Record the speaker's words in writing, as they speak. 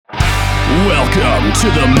Welcome to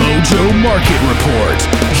the Mojo Market Report.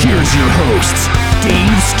 Here's your hosts,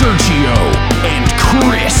 Dave Sturchio and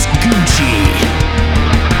Chris Gueci.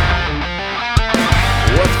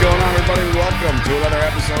 What's going on, everybody? Welcome to another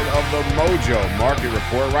episode of the Mojo Market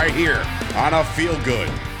Report right here on a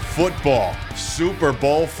feel-good football Super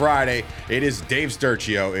Bowl Friday. It is Dave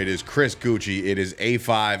Sturchio. It is Chris Gueci. It is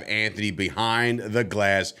A5 Anthony behind the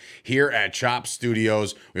glass here at Chop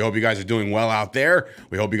Studios. We hope you guys are doing well out there.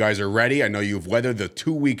 We hope you guys are ready. I know you've weathered the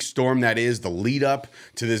 2-week storm that is the lead up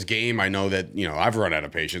to this game. I know that, I've run out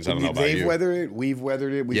of patience. I don't know about you. They've weathered it. We've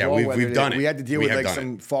weathered it. We've done it. We had to deal with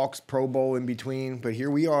some Fox Pro Bowl in between, but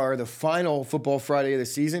here we are, the final Football Friday of the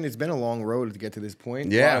season. It's been a long road to get to this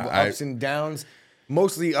point. Yeah. A lot of ups and downs.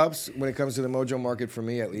 Mostly ups when it comes to the Mojo Market for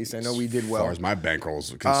me, at least. I know we did well. As far as my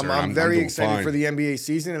bankroll's concerned, I'm very excited fine for the NBA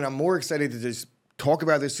season, and I'm more excited to just talk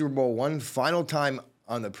about this Super Bowl one final time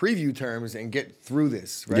on the preview terms and get through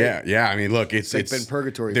this, right? Yeah. I mean, look, it's been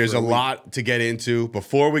purgatory. There's a lot to get into.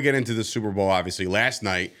 Before we get into the Super Bowl, obviously, last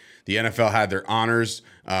night, the NFL had their honors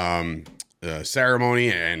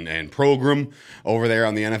ceremony and program over there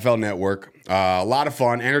on the NFL Network. A lot of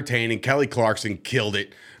fun, entertaining. Kelly Clarkson killed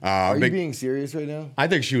it. Are you being serious right now? I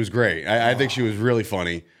think she was great. I think she was really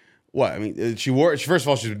funny. What? I mean, first of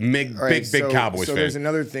all, she's a big Cowboys fan. So there's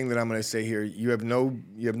another thing that I'm going to say here. You have no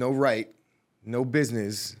right, no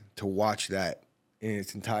business to watch that in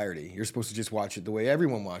its entirety. You're supposed to just watch it the way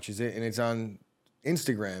everyone watches it, and it's on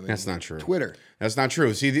Instagram. And That's not true. Twitter. That's not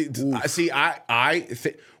true.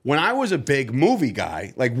 When I was a big movie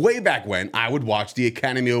guy, like way back when, I would watch the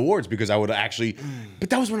Academy Awards because I would actually. But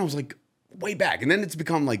that was when I was like way back, and then it's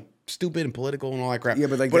become like stupid and political and all that crap. Yeah,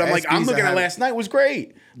 but I'm looking at last night was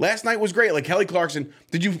great. Last night was great. Like Kelly Clarkson.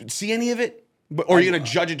 Did you see any of it? Or are you going to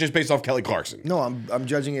judge it just based off Kelly Clarkson? No, I'm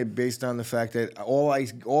judging it based on the fact that all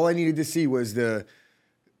I needed to see was the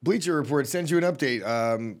Bleacher Report sends you an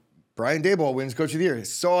update. Brian Daboll wins Coach of the Year.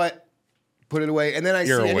 Saw it, put it away, and then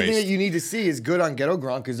anything that you need to see is good on Ghetto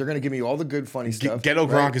Gronk because they're going to give me all the good funny stuff. Ghetto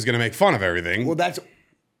Gronk is going to make fun of everything. Well,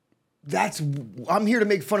 that's I'm here to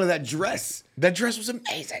make fun of that dress. That dress was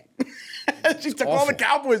amazing. She took all the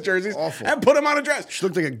Cowboys jerseys and put them on a dress. She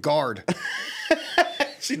looked like a guard.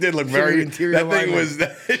 She did look very. That thing was.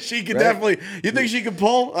 She could definitely. You think she could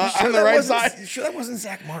pull on the right side? Sure, that wasn't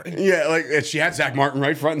Zach Martin. Yeah, like she had Zach Martin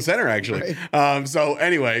right front and center actually. Right. So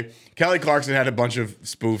anyway, Kelly Clarkson had a bunch of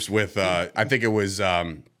spoofs with. I think it was.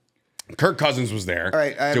 Kirk Cousins was there. All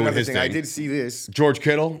right, I have doing another his thing. I did see this. George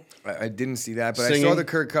Kittle. I didn't see that, but singing. I saw the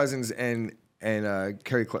Kirk Cousins and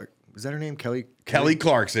Kelly Clark. Was that her name? Kelly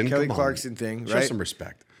Clarkson. Kelly Clarkson thing, Show right? some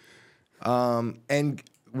respect. And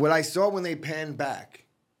what I saw when they panned back,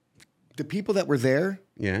 the people that were there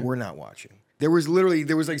were not watching. There was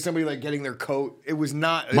like somebody like getting their coat. It was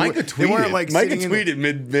not. Micah tweeted. They weren't like Micah tweeted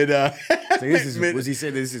mid. Was he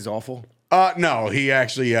saying this is awful? No, he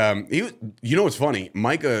actually. You know what's funny?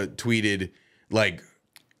 Micah tweeted like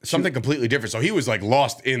something completely different. So he was like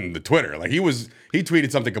lost in the Twitter. Like he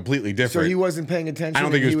tweeted something completely different. So he wasn't paying attention. I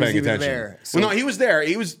don't think he was paying attention. There. So, well, no, he was there.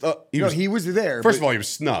 He was there. First of all, he was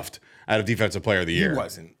snuffed out of Defensive Player of the Year. He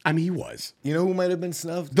wasn't. I mean, he was. You know who might have been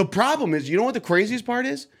snuffed? The problem is, you know what the craziest part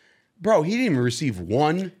is? Bro, he didn't even receive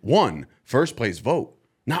one first place vote.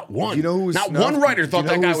 Not one. You know who was Not snuffed? one writer thought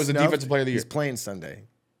that guy was snuffed? the Defensive Player of the Year. He's playing Sunday.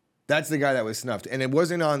 That's the guy that was snuffed. And it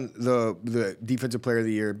wasn't on the Defensive Player of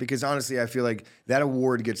the Year because honestly, I feel like that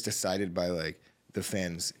award gets decided by like the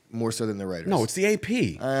fans more so than the writers. No, it's the AP.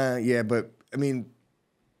 Yeah, but I mean,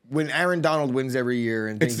 when Aaron Donald wins every year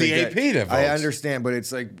and things it's the like AP that, that votes. I understand, but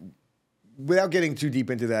it's like without getting too deep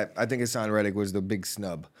into that, I think Hassan Reddick was the big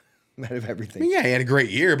snub out of everything. I mean, yeah, he had a great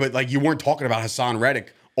year, but like you weren't talking about Hassan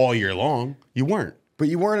Reddick all year long. You weren't. But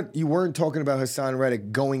you weren't talking about Hassan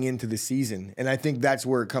Reddick going into the season, and I think that's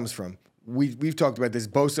where it comes from. We've talked about this.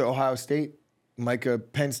 Bosa, Ohio State, Micah,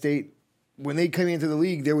 Penn State. When they came into the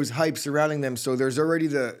league, there was hype surrounding them. So there's already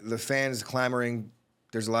the fans clamoring.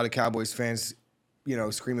 There's a lot of Cowboys fans,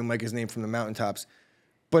 screaming Micah's name from the mountaintops.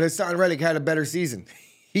 But Hassan Reddick had a better season.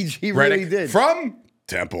 He really did. From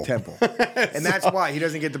Temple. And that's why he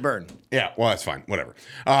doesn't get the burn. Yeah, well, that's fine. Whatever.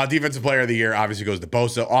 Defensive Player of the Year obviously goes to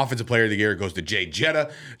Bosa. Offensive Player of the Year goes to Jay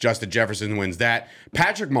Jetta. Justin Jefferson wins that.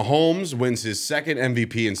 Patrick Mahomes wins his second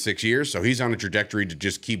MVP in 6 years, so he's on a trajectory to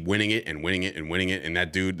just keep winning it and winning it and winning it. And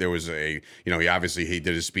that dude, there was he did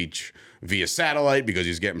his speech via satellite because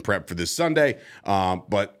he's getting prepped for this Sunday.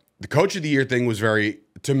 But the Coach of the Year thing was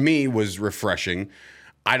to me, refreshing.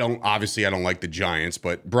 I don't like the Giants,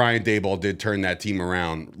 but Brian Daboll did turn that team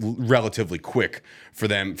around relatively quick for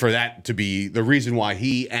that to be the reason why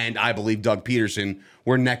he and I believe Doug Peterson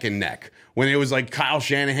were neck and neck. When it was like Kyle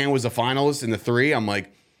Shanahan was a finalist in the 3, I'm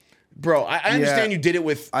like, Bro, I understand you did it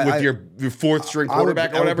with your fourth string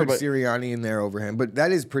quarterback or whatever, but but Sirianni in there over him. But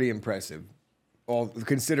that is pretty impressive, all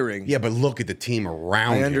considering. yeah, but look at the team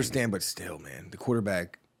around him. I understand, but still, man, the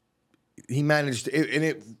quarterback, he managed, and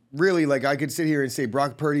it really, like, I could sit here and say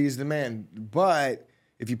Brock Purdy is the man, but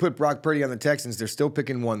if you put Brock Purdy on the Texans, they're still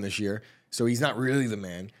picking one this year, so he's not really the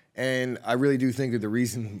man. And I really do think that the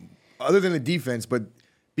reason, other than the defense, but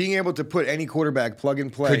being able to put any quarterback plug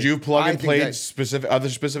and play. Could you plug and play other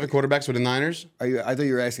specific quarterbacks with the Niners? I thought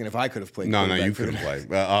you were asking if I could have played. No, you couldn't play.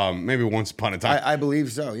 Maybe once upon a time. I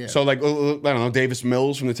believe so. Yeah. So like I don't know, Davis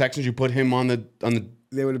Mills from the Texans. You put him on the.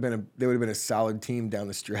 They would have been a solid team down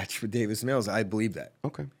the stretch for Davis Mills. I believe that.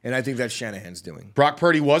 Okay. And I think that's Shanahan's doing. Brock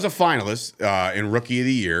Purdy was a finalist in Rookie of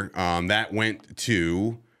the Year. That went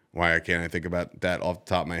to. Why can't I think about that off the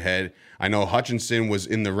top of my head? I know Hutchinson was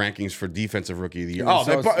in the rankings for Defensive Rookie of the Year.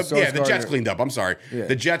 The Jets cleaned up. I'm sorry. Yeah.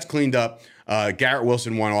 The Jets cleaned up. Garrett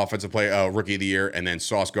Wilson won Offensive Rookie of the Year, and then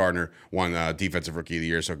Sauce Gardner won Defensive Rookie of the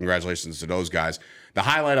Year. So congratulations to those guys. The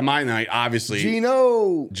highlight of my night, obviously,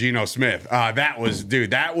 Geno Smith. That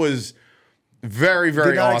was very,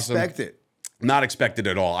 very Did not awesome. Expect it. Not expected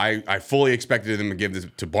at all. I fully expected them to give this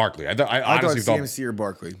to Barkley. I honestly thought CMC or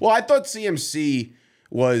Barkley. Well, I thought CMC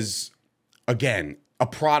was, again, a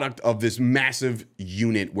product of this massive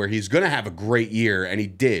unit where he's going to have a great year, and he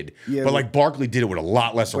did. Yeah, but like Barkley did it with a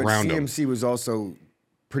lot less around him. CMC was also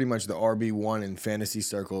pretty much the RB1 in fantasy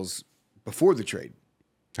circles before the trade.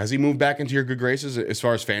 Has he moved back into your good graces as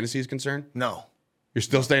far as fantasy is concerned? No. You're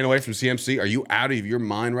still staying away from CMC? Are you out of your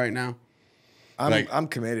mind right now? I'm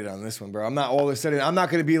committed on this one, bro. I'm not all of a sudden. I'm not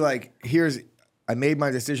going to be like, I made my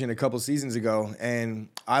decision a couple seasons ago, and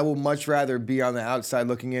I will much rather be on the outside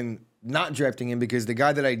looking in, not drafting him, because the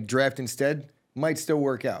guy that I draft instead might still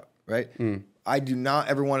work out, right? I do not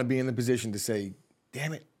ever want to be in the position to say,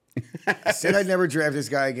 damn it, I said I'd never draft this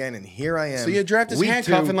guy again, and here I am. So you draft his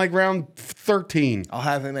handcuff in like round 13. I'll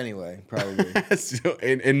have him anyway, probably.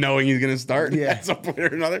 and knowing he's going to start at some point or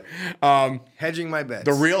another. Hedging my bets.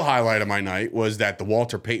 The real highlight of my night was that the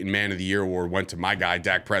Walter Payton Man of the Year award went to my guy,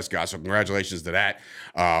 Dak Prescott. So congratulations to that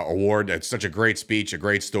award. It's such a great speech, a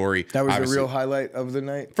great story. That was the real highlight of the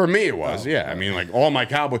night? For me, it was, I mean, like all my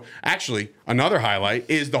Cowboys. Actually, another highlight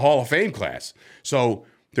is the Hall of Fame class. So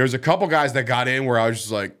there's a couple guys that got in where I was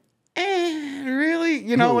just like, really?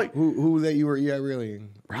 You know, who that you were? Yeah, really.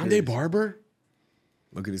 Rondé Barber.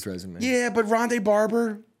 Look at his resume. Yeah, but Rondé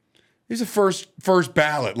Barber, he's a first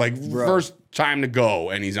ballot, first time to go,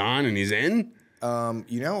 and he's on and he's in.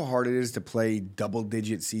 You know how hard it is to play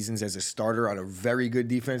double-digit seasons as a starter on a very good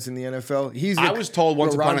defense in the NFL. I was told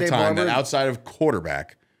once upon a time that outside of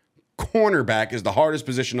quarterback, cornerback is the hardest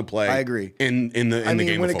position to play. I agree. In the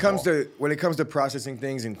game of football. When it comes to processing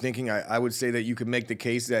things and thinking, I would say that you could make the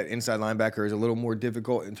case that inside linebacker is a little more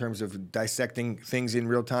difficult in terms of dissecting things in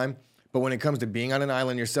real time. But when it comes to being on an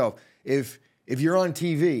island yourself, if you're on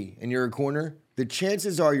TV and you're a corner, the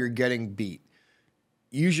chances are you're getting beat.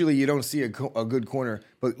 Usually you don't see a good corner.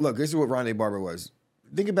 But look, this is what Rondé Barber was.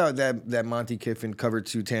 Think about that Monty Kiffin cover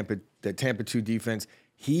 2 Tampa 2 defense.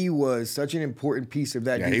 He was such an important piece of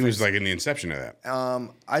that defense. He was like in the inception of that.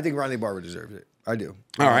 I think Rondé Barber deserves it. I do.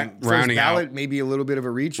 All right, rounding ballot, out. Maybe a little bit of a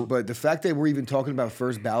reach, but the fact that we're even talking about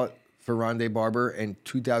first ballot for Rondé Barber in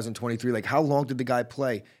 2023, like how long did the guy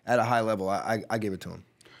play at a high level? I gave it to him.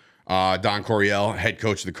 Don Coryell, head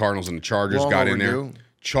coach of the Cardinals and the Chargers, got in there.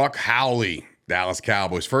 Chuck Howley, Dallas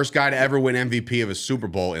Cowboys, first guy to ever win MVP of a Super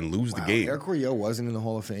Bowl and lose the game. Eric Coryell wasn't in the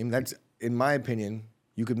Hall of Fame. That's, in my opinion,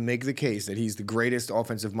 you could make the case that he's the greatest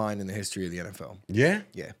offensive mind in the history of the NFL. Yeah?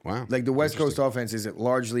 Yeah. Wow. Like the West Coast offense is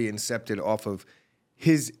largely incepted off of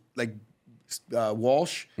his,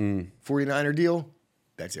 Walsh 49er deal.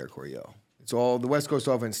 That's Eric Coryell. It's all, the West Coast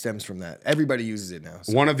offense stems from that. Everybody uses it now.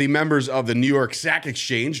 So. One of the members of the New York Sack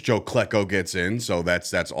Exchange, Joe Klecko, gets in, so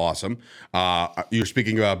that's awesome. You're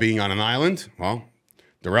speaking about being on an island? Well,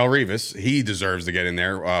 Darrelle Revis, he deserves to get in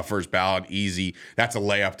there. First ballot, easy. That's a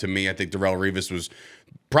layup to me. I think Darrelle Revis was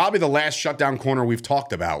probably the last shutdown corner we've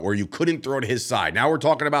talked about where you couldn't throw to his side. Now we're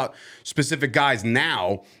talking about specific guys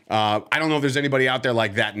now. I don't know if there's anybody out there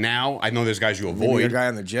like that now. I know there's guys you avoid. Maybe a guy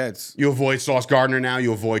on the Jets. You avoid Sauce Gardner now.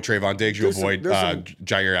 You avoid Trayvon Diggs. You avoid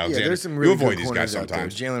Jair Alexander. Yeah, there's some really you avoid good these guys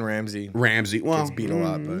sometimes. Jalen Ramsey. Well, gets beat a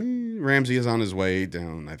lot, but Ramsey is on his way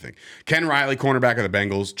down, I think. Ken Riley, cornerback of the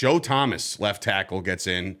Bengals. Joe Thomas, left tackle, gets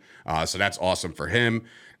in. So that's awesome for him.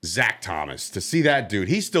 Zach Thomas, to see that dude,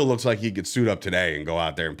 he still looks like he could suit up today and go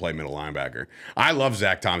out there and play middle linebacker. I love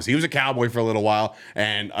Zach Thomas. He was a Cowboy for a little while.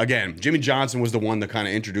 And again, Jimmy Johnson was the one to kind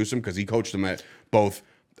of introduce him because he coached him at both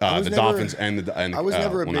the Dolphins and the I was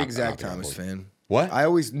never a big Zach Thomas fan. What? I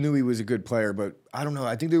always knew he was a good player, but I don't know.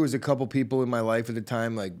 I think there was a couple people in my life at the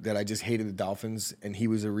time like that I just hated the Dolphins, and he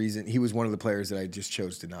was a reason. He was one of the players that I just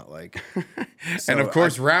chose to not like. So And of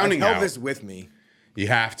course, rounding I held out, this with me. you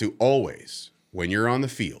have to always, when you're on the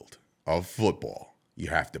field of football, you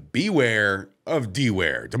have to beware of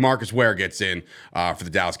D-Ware. DeMarcus Ware gets in for the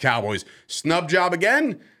Dallas Cowboys. Snub job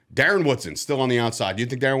again. Darren Woodson still on the outside. Do you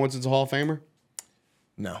think Darren Woodson's a Hall of Famer?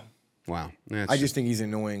 No, Wow. I just think he's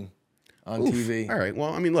annoying on TV. All right.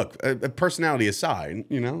 Well, I mean, look, personality aside,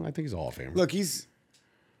 I think he's a Hall of Famer. Look,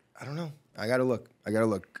 I don't know. I gotta look.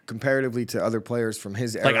 Comparatively to other players from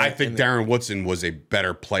his era. Like, I think Darren Woodson was a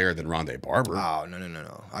better player than Rondé Barber. Oh,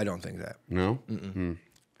 no. I don't think that. No?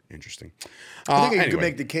 Interesting. I think you could Anyway.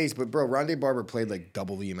 make the case, but bro, Rondé Barber played like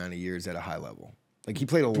double the amount of years at a high level. Like he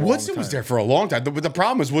played a long Woodson time. was there for a long time. But the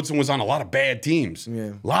problem is Woodson was on a lot of bad teams.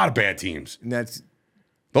 Yeah. A lot of bad teams. And that's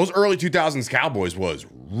Those early 2000s Cowboys was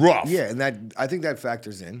rough. and I think that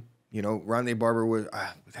factors in. Rondé Barber was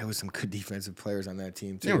there was some good defensive players on that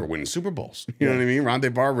team too. They were winning Super Bowls. You know what I mean?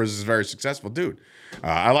 Rondé Barber is a very successful dude.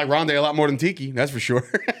 I like Rondé a lot more than Tiki, that's for sure.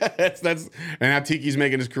 that's and now Tiki's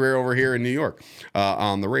making his career over here in New York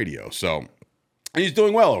on the radio. So and he's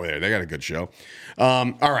doing well over there. They got a good show.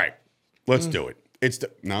 All right, let's do it.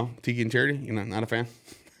 No Tiki and Charity. Not a fan.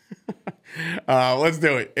 Let's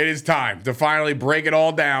do it. It is time to finally break it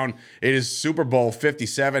all down. It is Super Bowl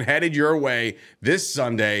 57 headed your way this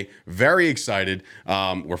Sunday. Very excited.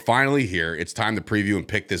 We're finally here. It's time to preview and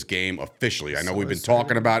pick this game officially. I know we've been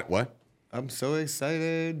talking about it. What? I'm so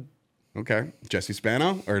excited. Okay. Jesse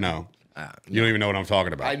Spano or no? You don't even know what I'm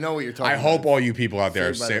talking about. I know what you're talking I about. hope all you people out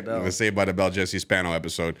there, Saved by the Bell. the Saved by the Bell Jesse Spano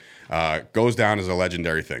episode goes down as a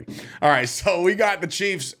legendary thing. All right, so we got the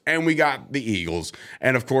Chiefs and we got the Eagles.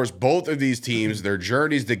 And, of course, both of these teams, their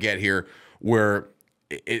journeys to get here were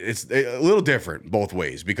it's a little different both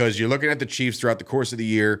ways because you're looking at the Chiefs throughout the course of the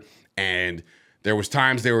year and there was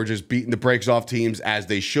times they were just beating the brakes off teams as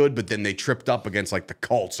they should, but then they tripped up against like the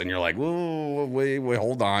Colts, and you're like, "Whoa, wait,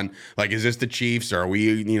 hold on! Like, is this the Chiefs? Or are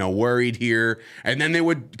we, worried here?" And then they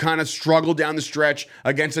would kind of struggle down the stretch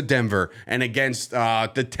against a Denver and against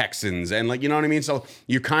the Texans, and like, you know what I mean. So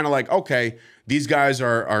you're kind of like, okay, these guys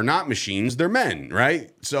are not machines; they're men, right?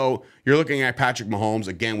 So you're looking at Patrick Mahomes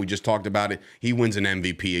again. We just talked about it. He wins an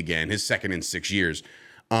MVP again, his second in 6 years.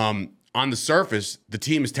 On the surface, the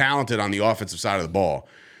team is talented on the offensive side of the ball.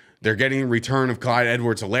 They're getting a return of Clyde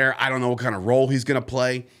Edwards-Helaire. I don't know what kind of role he's going to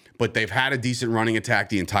play, but they've had a decent running attack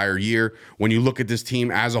the entire year. When you look at this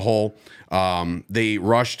team as a whole, they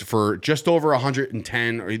rushed for just over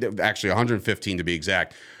 110, or actually 115 to be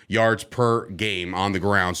exact, yards per game on the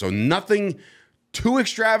ground. So nothing too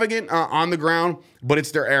extravagant on the ground, but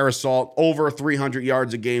it's their air assault, over 300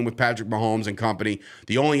 yards a game with Patrick Mahomes and company.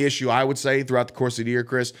 The only issue I would say throughout the course of the year,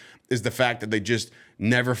 Chris, is the fact that they just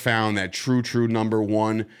never found that true number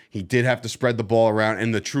one. He did have to spread the ball around,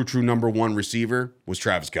 and the true number one receiver was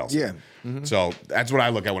Travis Kelce. Yeah. Mm-hmm. So that's what I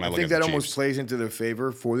look at when I look at the Chiefs. I think that almost plays into their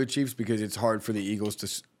favor for the Chiefs because it's hard for the Eagles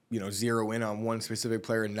to zero in on one specific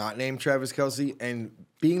player and not name Travis Kelce. And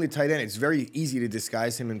being the tight end, it's very easy to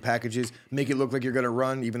disguise him in packages, make it look like you're going to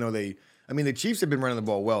run, even though the Chiefs have been running the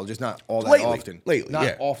ball well, just not all that often. Lately, not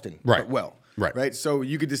yeah. often, Right. but well. Right. So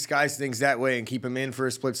you could disguise things that way and keep him in for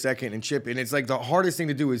a split second and chip. And it's like the hardest thing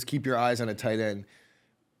to do is keep your eyes on a tight end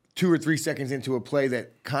 2 or 3 seconds into a play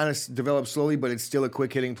that kind of develops slowly, but it's still a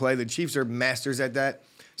quick hitting play. The Chiefs are masters at that.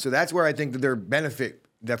 So that's where I think that their benefit,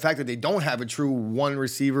 the fact that they don't have a true one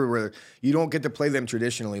receiver where you don't get to play them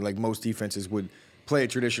traditionally like most defenses would play a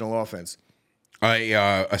traditional offense.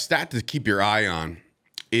 A stat to keep your eye on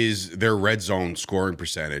is their red zone scoring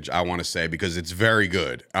percentage, I want to say, because it's very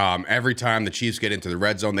good. Every time the Chiefs get into the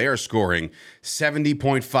red zone, they are scoring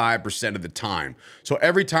 70.5% of the time. So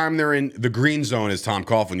every time they're in the green zone, as Tom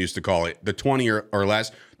Coughlin used to call it, the 20 or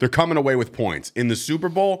less, they're coming away with points. In the Super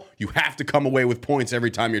Bowl, you have to come away with points every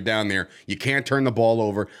time you're down there. You can't turn the ball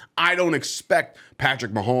over. I don't expect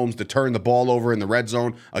Patrick Mahomes to turn the ball over in the red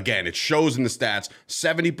zone. Again, it shows in the stats,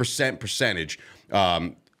 70% percentage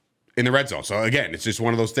in the red zone. So again, it's just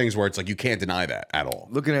one of those things where it's like you can't deny that at all.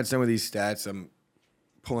 Looking at some of these stats, I'm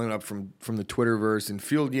pulling it up from the Twitterverse, and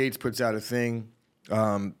Field Yates puts out a thing.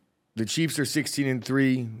 The Chiefs are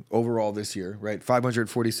 16-3 overall this year, right?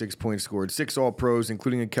 546 points scored, 6 All-Pros,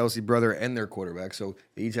 including a Kelce brother and their quarterback. So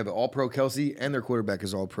they each have an All-Pro Kelce, and their quarterback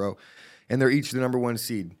is All-Pro, and they're each the number one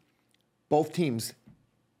seed. Both teams,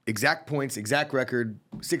 exact points, exact record,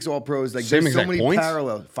 6 All-Pros. Like Same there's so exact many points?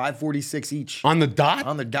 parallel, 546 each On the dot?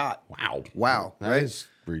 on the dot. Wow. That right? is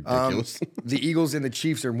ridiculous. The Eagles and the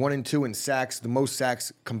Chiefs are 1 and 2 in sacks, the most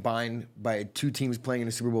sacks combined by 2 teams playing in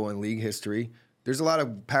the Super Bowl in league history. There's a lot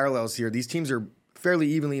of parallels here. These teams are fairly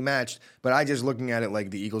evenly matched. But I just looking at it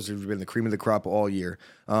like the Eagles have been the cream of the crop all year.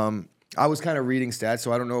 I was kind of reading stats,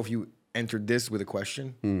 so I don't know if you entered this with a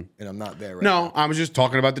question, and I'm not there right now. No, I was just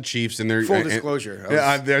talking about the Chiefs and their Full disclosure.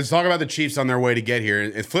 I was talking about the Chiefs on their way to get here.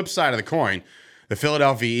 And flip side of the coin, the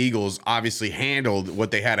Philadelphia Eagles obviously handled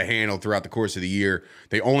what they had to handle throughout the course of the year.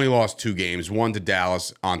 They only lost 2 games, one to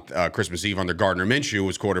Dallas on Christmas Eve under Gardner Minshew, who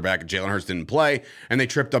was quarterback, and Jalen Hurts didn't play, and they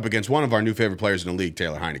tripped up against one of our new favorite players in the league,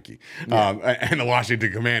 Taylor Heineke, and the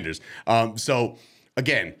Washington Commanders. So,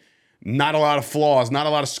 again, not a lot of flaws, not a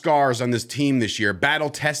lot of scars on this team this year. Battle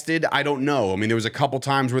tested, I don't know. I mean, there was a couple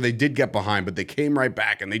times where they did get behind, but they came right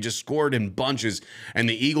back and they just scored in bunches. And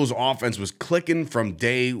the Eagles' offense was clicking from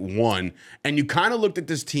day one. And you kind of looked at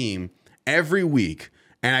this team every week,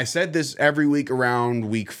 and I said this every week around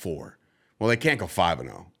week 4. Well, they can't go 5-0.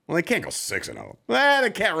 Well, they can't go 6-0. Well, they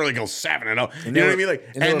can't really go 7-0. You know what I mean? Like,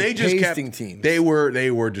 and they just kept teams. They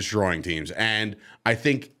were destroying teams, and I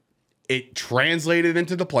think it translated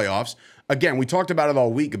into the playoffs. Again, we talked about it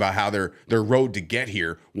all week about how their road to get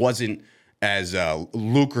here wasn't as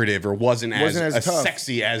lucrative or wasn't as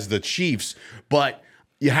sexy as the Chiefs, but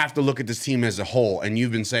you have to look at this team as a whole, and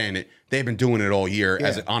you've been saying it. They've been doing it all year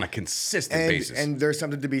on a consistent basis. And there's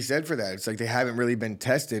something to be said for that. It's like they haven't really been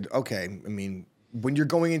tested. Okay, I mean, when you're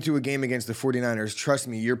going into a game against the 49ers, trust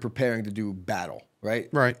me, you're preparing to do battle, right?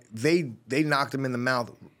 Right. They knocked them in the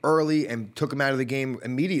mouth early and took them out of the game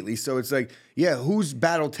immediately. So it's like, yeah, who's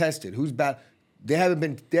battle tested? They haven't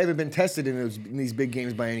been tested in these big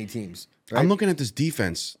games by any teams. Right? I'm looking at this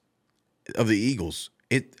defense of the Eagles.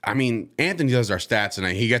 Anthony does our stats, and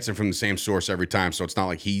he gets them from the same source every time, so it's not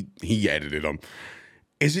like he edited them.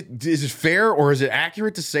 Is it fair or is it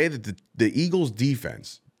accurate to say that the Eagles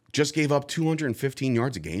defense just gave up 215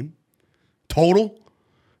 yards a game total?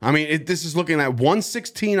 I mean, this is looking at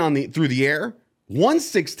 116 through the air.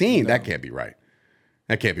 116. No. That can't be right.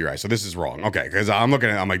 That can't be right. So this is wrong. Okay, because I'm looking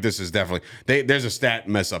at it, I'm like, this is definitely there's a stat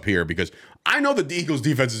mess up here because I know that the Eagles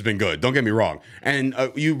defense has been good. Don't get me wrong. And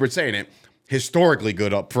you were saying it, historically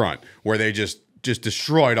good up front, where they just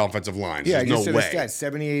destroyed offensive lines. Yeah, There's no way. Stat,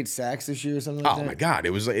 78 sacks this year or something like that. Oh my God, it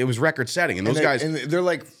was record setting, and those guys. And they're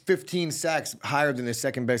like 15 sacks higher than the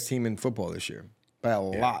second best team in football this year by a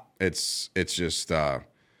lot. It's just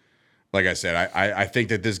like I said. I think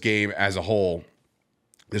that this game as a whole,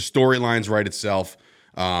 the storylines write itself.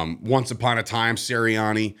 Once upon a time,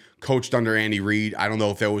 Sirianni coached under Andy Reid. I don't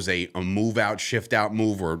know if there was a move out, shift out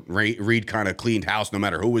move, or Reid kind of cleaned house no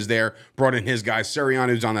matter who was there, brought in his guys.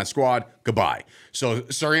 Sirianni was on that squad. Goodbye. So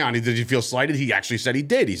Sirianni, did you feel slighted? He actually said he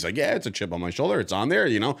did. He's like, yeah, it's a chip on my shoulder. It's on there.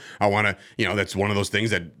 I want to, that's one of those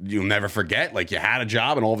things that you'll never forget. Like you had a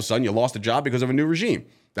job and all of a sudden you lost a job because of a new regime.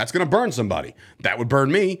 That's going to burn somebody. That would burn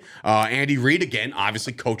me. Andy Reid, again,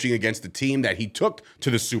 obviously coaching against the team that he took to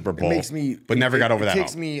the Super Bowl, but never got over that hump. It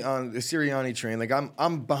takes me on the Sirianni train. Like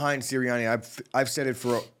I'm behind Sirianni. I've said it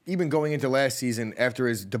for even going into last season after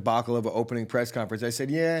his debacle of an opening press conference. I said,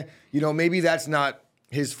 yeah, maybe that's not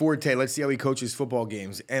his forte. Let's see how he coaches football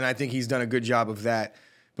games. And I think he's done a good job of that.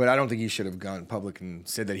 But I don't think he should have gone public and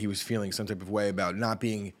said that he was feeling some type of way about not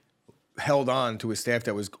being held on to a staff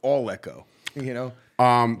that was all let go.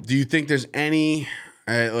 Do you think there's any,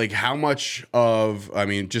 how much of,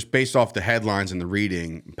 just based off the headlines and the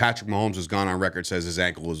reading, Patrick Mahomes has gone on record, says his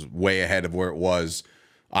ankle was way ahead of where it was,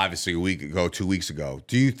 obviously, a week ago, 2 weeks ago.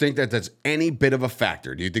 Do you think that that's any bit of a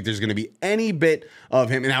factor? Do you think there's going to be any bit of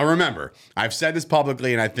him? And now remember, I've said this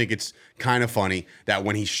publicly, and I think it's kind of funny that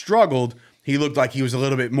when he struggled, he looked like he was a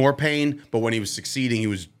little bit more pain, but when he was succeeding, he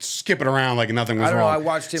was skipping around like nothing was wrong. I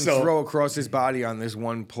watched him throw across his body on this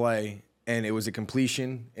one play. And it was a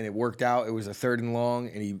completion, and it worked out. It was a 3rd and long,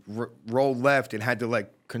 and he rolled left and had to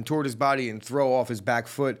contort his body and throw off his back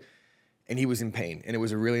foot, and he was in pain. And it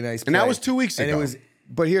was a really nice play. And that was 2 weeks ago.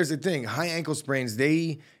 But here's the thing: high ankle sprains,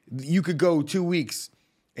 you could go 2 weeks,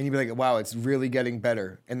 and you'd be like, "Wow, it's really getting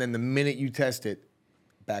better." And then the minute you test it,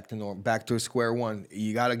 back to normal, back to square one.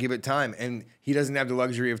 You got to give it time, and he doesn't have the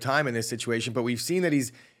luxury of time in this situation. But we've seen that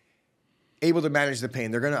he's able to manage the pain.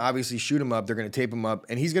 They're going to obviously shoot him up. They're going to tape him up,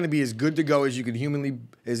 and he's going to be as good to go as you could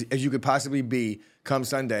as you could possibly be come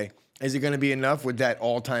Sunday. Is it going to be enough with that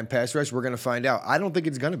all-time pass rush? We're going to find out. I don't think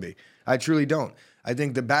it's going to be. I truly don't. I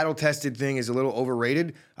think the battle-tested thing is a little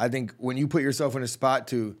overrated. I think when you put yourself in a spot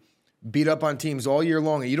to beat up on teams all year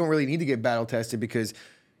long, and you don't really need to get battle-tested because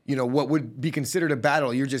what would be considered a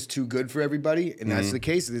battle, you're just too good for everybody, and that's the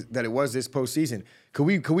case that it was this postseason. Could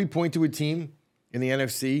we point to a team in the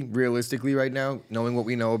NFC, realistically right now, knowing what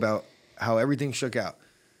we know about how everything shook out,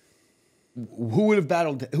 who would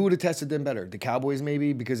have tested them better? The Cowboys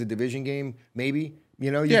maybe, because of division game, maybe.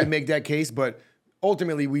 You can make that case, but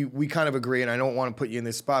ultimately, we kind of agree, and I don't want to put you in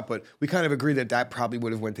this spot, but we kind of agree that probably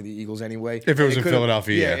would have went to the Eagles anyway. If it was in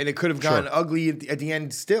Philadelphia, yeah. And it could have gone ugly at the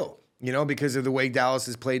end still, because of the way Dallas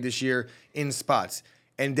has played this year in spots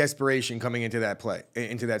and desperation coming into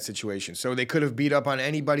that situation. So they could have beat up on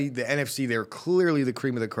anybody. The NFC, they're clearly the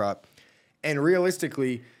cream of the crop. And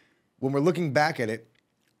realistically, when we're looking back at it,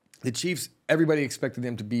 the Chiefs, everybody expected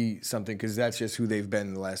them to be something because that's just who they've been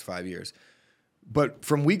in the last 5 years. But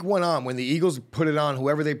from week one on, when the Eagles put it on,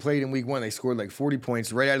 whoever they played in week one, they scored like 40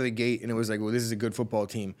 points right out of the gate, and it was like, well, this is a good football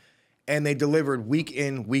team. And they delivered week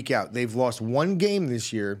in, week out. They've lost one game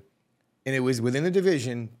this year, and it was within the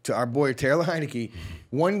division to our boy Taylor Heineke.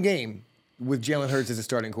 One game with Jalen Hurts as a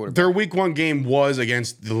starting quarterback. Their week one game was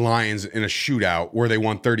against the Lions in a shootout where they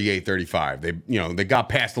won 38-35. They got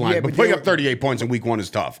past the line, but putting up 38 points in week one is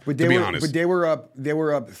tough, to be honest. But they were up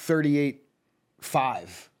 38-5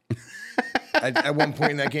 at one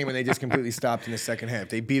point in that game, and they just completely stopped in the second half.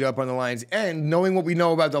 They beat up on the Lions, and knowing what we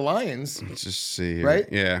know about the Lions, let's just see, right?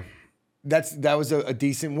 Yeah. That was a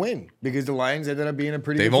decent win because the Lions ended up being a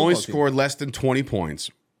pretty They've good only football team. scored less than 20 points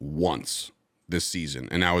once this season,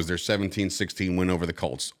 and that was their 17-16 win over the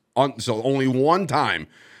Colts. So only one time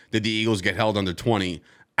did the Eagles get held under 20.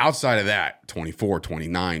 Outside of that, 24,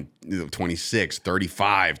 29, 26,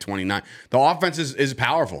 35, 29. The offense is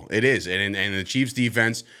powerful. It is. And the Chiefs'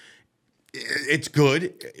 defense, it's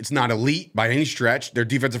good. It's not elite by any stretch. Their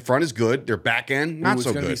defensive front is good. Their back end, not so good.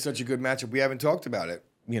 It's going to be such a good matchup. We haven't talked about it.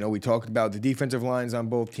 We talked about the defensive lines on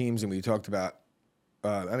both teams, and we talked about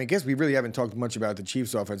I guess we really haven't talked much about the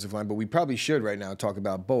Chiefs' offensive line, but we probably should right now talk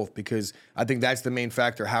about both because I think that's the main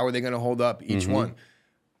factor. How are they going to hold up each one?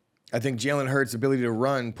 I think Jalen Hurts' ability to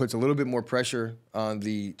run puts a little bit more pressure on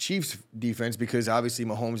the Chiefs' defense because obviously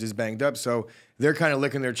Mahomes is banged up, so they're kind of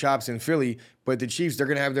licking their chops in Philly. But the Chiefs, they're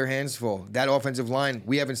going to have their hands full. That offensive line,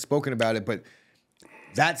 we haven't spoken about it, but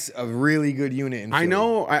that's a really good unit in Philly. I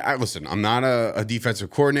know. I listen, I'm not a defensive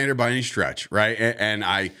coordinator by any stretch, right? And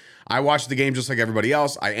I watch the game just like everybody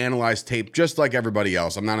else. I analyze tape just like everybody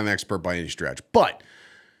else. I'm not an expert by any stretch. But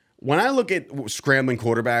when I look at scrambling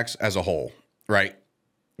quarterbacks as a whole, right,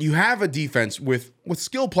 you have a defense with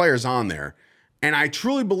skilled players on there. And I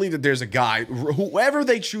truly believe that there's a guy, whoever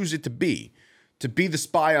they choose it to be the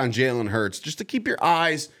spy on Jalen Hurts, just to keep your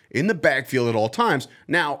eyes in the backfield at all times.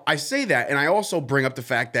 Now, I say that, and I also bring up the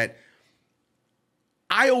fact that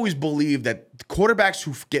I always believe that quarterbacks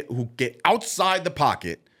who get outside the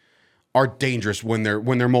pocket are dangerous when they're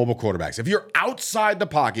mobile quarterbacks. If you're outside the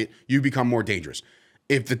pocket, you become more dangerous.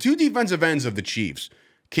 If the two defensive ends of the Chiefs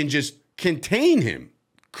can just contain him,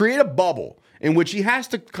 create a bubble in which he has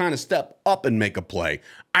to kind of step up and make a play,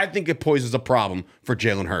 I think it poses a problem for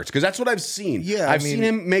Jalen Hurts because that's what I've seen. Yeah, I've seen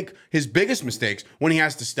him make his biggest mistakes when he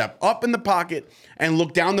has to step up in the pocket and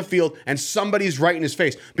look down the field and somebody's right in his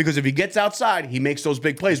face because if he gets outside, he makes those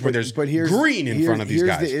big plays where there's green in front of these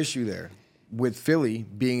guys. Here's the issue there. With Philly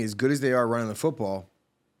being as good as they are running the football,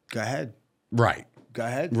 go ahead. Right. Go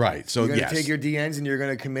ahead. Right. So you're going to take your DNs and you're going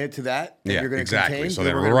to commit to that. And yeah, you're going to exactly. contain. So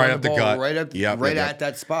they're right up the gut. Right at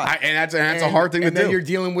that spot. And that's a hard thing to do. And then you're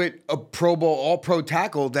dealing with a Pro Bowl, all-pro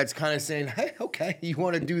tackle that's kind of saying, hey, okay, you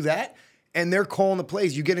want to do that? And they're calling the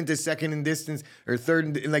plays. You get into second and distance or third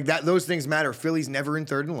and like that. Those things matter. Philly's never in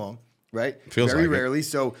third and long, right? Feels very like rarely. It.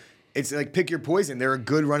 So it's like pick your poison. They're a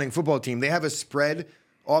good running football team. They have a spread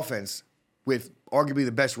offense with arguably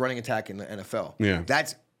the best running attack in the NFL. Yeah.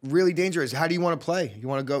 That's really dangerous. How do you want to play? You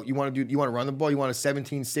want to go, you want to run the ball? You want a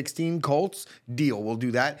 17-16 Colts? Deal. We'll do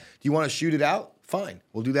that. Do you want to shoot it out? Fine.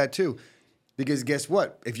 We'll do that too. Because guess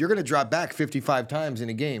what? If you're going to drop back 55 times in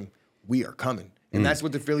a game, we are coming. And that's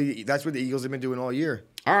what that's what the Eagles have been doing all year.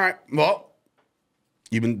 All right. Well,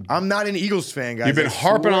 I'm not an Eagles fan, guys. You've been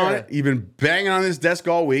harping on it. You've been banging on this desk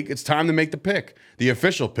all week. It's time to make the pick, the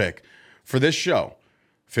official pick for this show.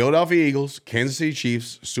 Philadelphia Eagles, Kansas City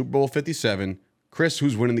Chiefs, Super Bowl 57. Chris,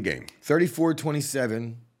 who's winning the game?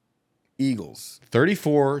 34-27 Eagles.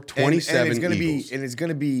 34-27 Eagles. And it's going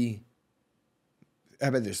to be, how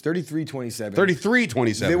about this? 33-27.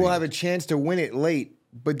 33-27. They will have a chance to win it late,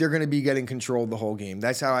 but they're going to be getting control of the whole game.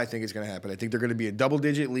 That's how I think it's going to happen. I think they're going to be a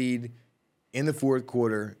double-digit lead in the fourth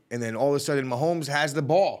quarter, and then all of a sudden Mahomes has the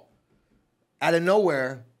ball. Out of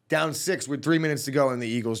nowhere, down 6 with 3 minutes to go, and the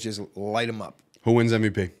Eagles just light them up. Who wins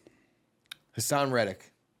MVP? Hassan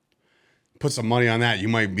Reddick. Put some money on that. You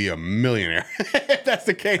might be a millionaire if that's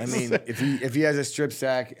the case. I mean, if he has a strip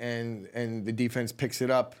sack and the defense picks it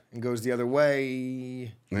up and goes the other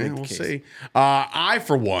way, we'll see. I,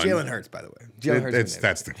 for one, Jalen Hurts, by the way. Jalen Hurts.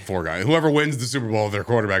 That's the foregone. Whoever wins the Super Bowl, their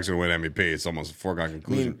quarterback's going to win MVP. It's almost a foregone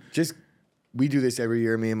conclusion. We do this every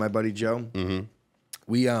year, me and my buddy Joe. Mm-hmm.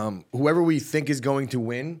 We whoever we think is going to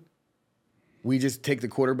win, we just take the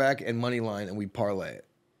quarterback and money line and we parlay it.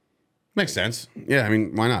 Makes sense. Yeah, I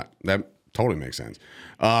mean, why not? That totally makes sense.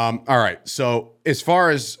 All right. So as far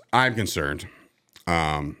as I'm concerned,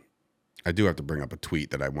 I do have to bring up a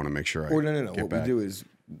tweet that I want to make sure I No. get What back. we do is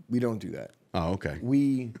we don't do that. Oh, okay.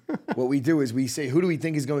 What we do is we say, who do we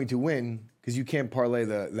think is going to win? Because you can't parlay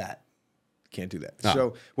that. Can't do that. Oh.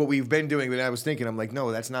 So what we've been doing, when I was thinking, I'm like,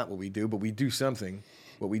 no, that's not what we do, but we do something.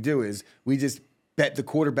 What we do is we just bet the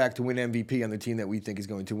quarterback to win MVP on the team that we think is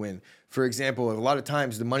going to win. For example, a lot of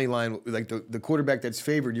times the money line, like the quarterback that's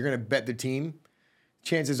favored, you're going to bet the team.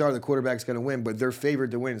 Chances are the quarterback's going to win, but they're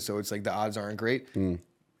favored to win, so it's like the odds aren't great. I'm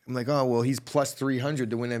like, oh, well, he's plus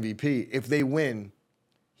 300 to win MVP. If they win,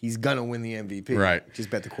 he's going to win the MVP. Right.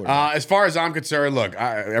 Just bet the quarterback. As far as I'm concerned, look,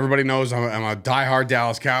 everybody knows I'm a diehard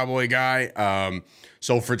Dallas Cowboy guy.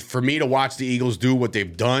 So for me to watch the Eagles do what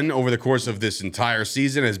they've done over the course of this entire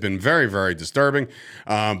season has been very, very disturbing.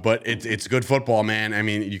 But it's good football, man. I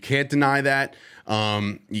mean, you can't deny that.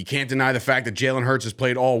 You can't deny the fact that Jalen Hurts has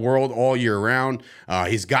played all world all year round.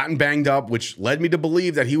 He's gotten banged up, which led me to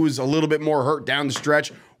believe that he was a little bit more hurt down the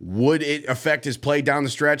stretch. Would it affect his play down the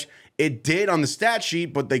stretch? It did on the stat sheet,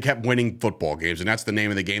 but they kept winning football games, and that's the name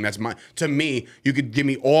of the game. To me, you could give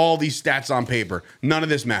me all these stats on paper. None of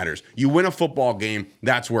this matters. You win a football game,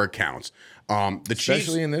 that's where it counts. The Chiefs,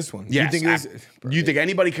 Especially in this one. Yes. You think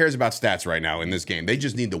anybody cares about stats right now in this game? They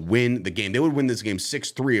just need to win the game. They would win this game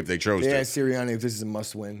 6-3 if they chose Yeah, to. Sirianni, if this is a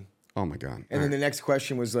must win. Oh, my God. And then the next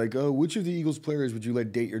question was like, oh, which of the Eagles players would you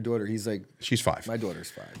let date your daughter? He's like, She's 5. my daughter's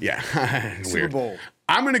 5. Yeah. Super Weird. Bowl.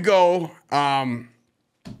 I'm going to go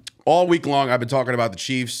all week long. I've been talking about the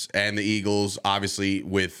Chiefs and the Eagles, obviously,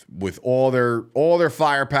 with all their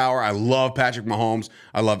firepower. I love Patrick Mahomes.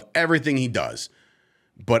 I love everything he does.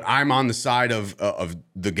 But I'm on the side of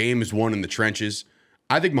the game is won in the trenches.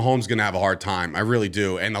 I think Mahomes is going to have a hard time. I really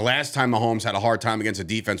do. And the last time Mahomes had a hard time against a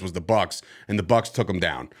defense was the Bucs, and the Bucs took him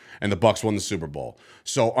down, and the Bucs won the Super Bowl.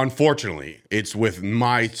 So unfortunately, it's with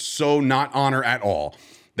my not honor at all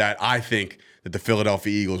that I think that the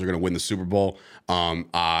Philadelphia Eagles are going to win the Super Bowl.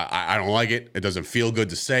 I don't like it. It doesn't feel good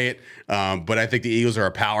to say it, but I think the Eagles are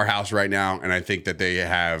a powerhouse right now, and I think that they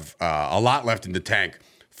have a lot left in the tank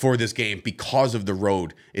for this game because of the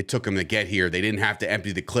road it took them to get here. They didn't have to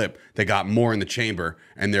empty the clip. They got more in the chamber,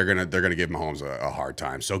 and they're gonna give Mahomes a hard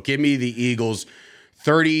time. So give me the Eagles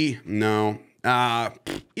 30. No. Yeah,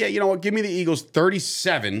 you know what? Give me the Eagles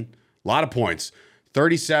 37. A lot of points.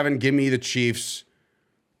 37. Give me the Chiefs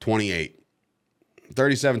 28.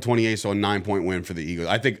 37-28, so a 9-point win for the Eagles.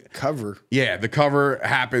 I think Cover. Yeah, the cover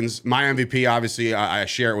happens. My MVP, obviously, I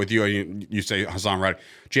share it with you. You say Hassan Reddick.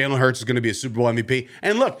 Jalen Hurts is going to be a Super Bowl MVP.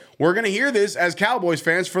 And look, we're going to hear this as Cowboys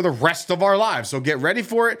fans for the rest of our lives. So get ready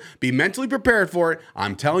for it. Be mentally prepared for it.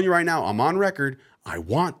 I'm telling you right now, I'm on record. I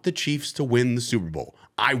want the Chiefs to win the Super Bowl.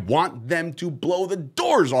 I want them to blow the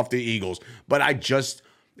doors off the Eagles. But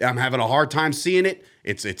I'm having a hard time seeing it.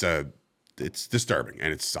 It's disturbing,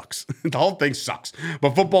 and it sucks. The whole thing sucks.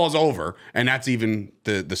 But football is over, and that's even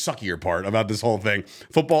the suckier part about this whole thing.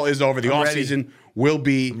 Football is over. The offseason will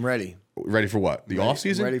be... I'm ready. Ready for what? The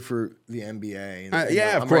offseason? Ready for the NBA.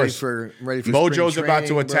 Of course. Ready for Mojo's spring about to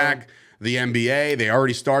training, attack the NBA. They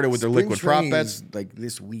already started with their Spring liquid prop training bets. is like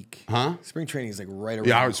this week. Huh? Spring training is like right around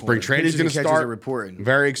Yeah, the spring corner. training is going to Pitchers and catchers start. are reporting.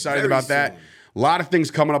 Very excited about that. soon. A lot of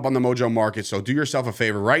things coming up on the Mojo Market, so do yourself a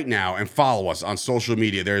favor right now and follow us on social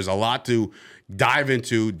media. There's a lot to dive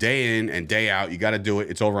into day in and day out. You got to do it.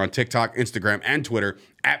 It's over on TikTok, Instagram, and Twitter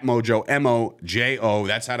at Mojo, M-O-J-O.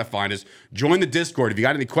 That's how to find us. Join the Discord. If you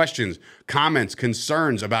got any questions, comments,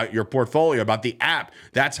 concerns about your portfolio, about the app,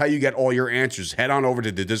 that's how you get all your answers. Head on over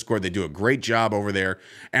to the Discord. They do a great job over there.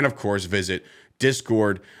 And, of course, visit Visit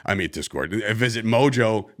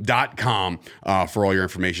mojo.com for all your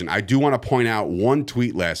information. I do want to point out one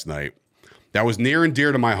tweet last night that was near and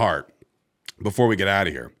dear to my heart before we get out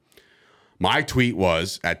of here. My tweet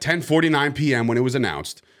was at 10:49 p.m. when it was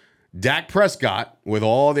announced, Dak Prescott with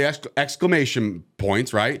all the exclamation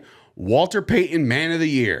points, right? Walter Payton, Man of the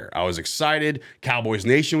Year. I was excited. Cowboys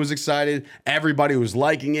Nation was excited. Everybody was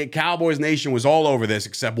liking it. Cowboys Nation was all over this,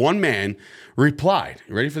 except one man replied.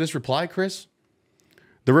 You ready for this reply, Chris?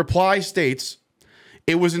 The reply states,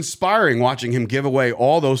 it was inspiring watching him give away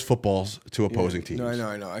all those footballs to opposing teams. No,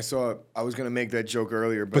 I know. I was going to make that joke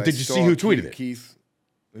earlier. But I did you saw see who tweeted it? Keith.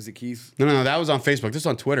 Was it Keith? No, that was on Facebook. This is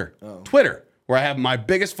on Twitter. Twitter, where I have my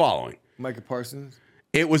biggest following. Micah Parsons?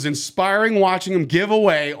 It was inspiring watching him give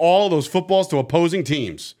away all those footballs to opposing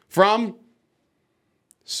teams. From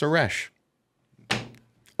Suresh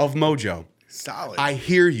of Mojo. Solid. I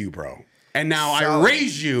hear you, bro. And now Solid. I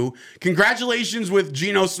raise you. Congratulations with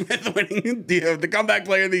Geno Smith winning the comeback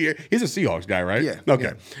player of the year. He's a Seahawks guy, right? Yeah.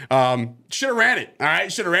 Okay. Should have ran it. All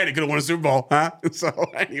right. Should have ran it. Could have won a Super Bowl. Huh? So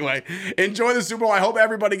anyway, enjoy the Super Bowl. I hope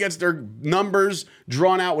everybody gets their numbers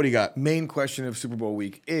drawn out. What do you got? Main question of Super Bowl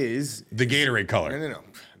week is The Gatorade color. no.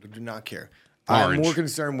 I do not care. Orange. I'm more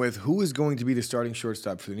concerned with who is going to be the starting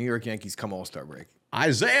shortstop for the New York Yankees come All-Star break.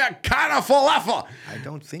 Isaiah Kanafalefa. I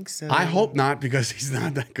don't think so. I hope not because he's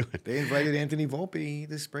not that good. They invited Anthony Volpe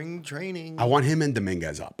to spring training. I want him and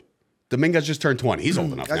Dominguez up. Dominguez just turned 20. He's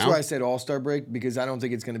old enough That's now. why I said All-Star break, because I don't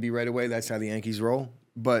think it's going to be right away. That's how the Yankees roll.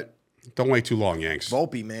 But Don't wait too long, Yanks.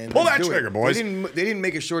 Volpe, man. Pull let's that do trigger, it. boys. They didn't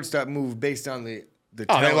make a shortstop move based on the Oh, they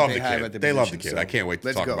talent love the have kid. at the They love the position. kid. I can't wait to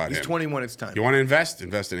Let's talk go. about He's him. 21. It's time. You want to invest?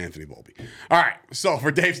 Invest in Anthony Volpe. All right. So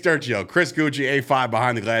for Dave Sturchio, Chris Gueci, A5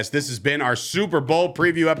 Behind the Glass, this has been our Super Bowl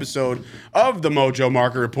preview episode of the Mojo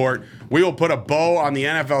Market Report. We will put a bow on the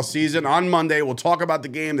NFL season. On Monday, we'll talk about the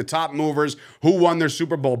game, the top movers, who won their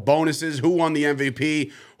Super Bowl bonuses, who won the MVP,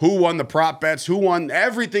 who won the prop bets, who won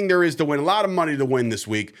everything there is to win. A lot of money to win this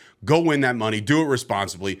week. Go win that money. Do it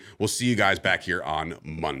responsibly. We'll see you guys back here on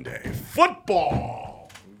Monday. Football!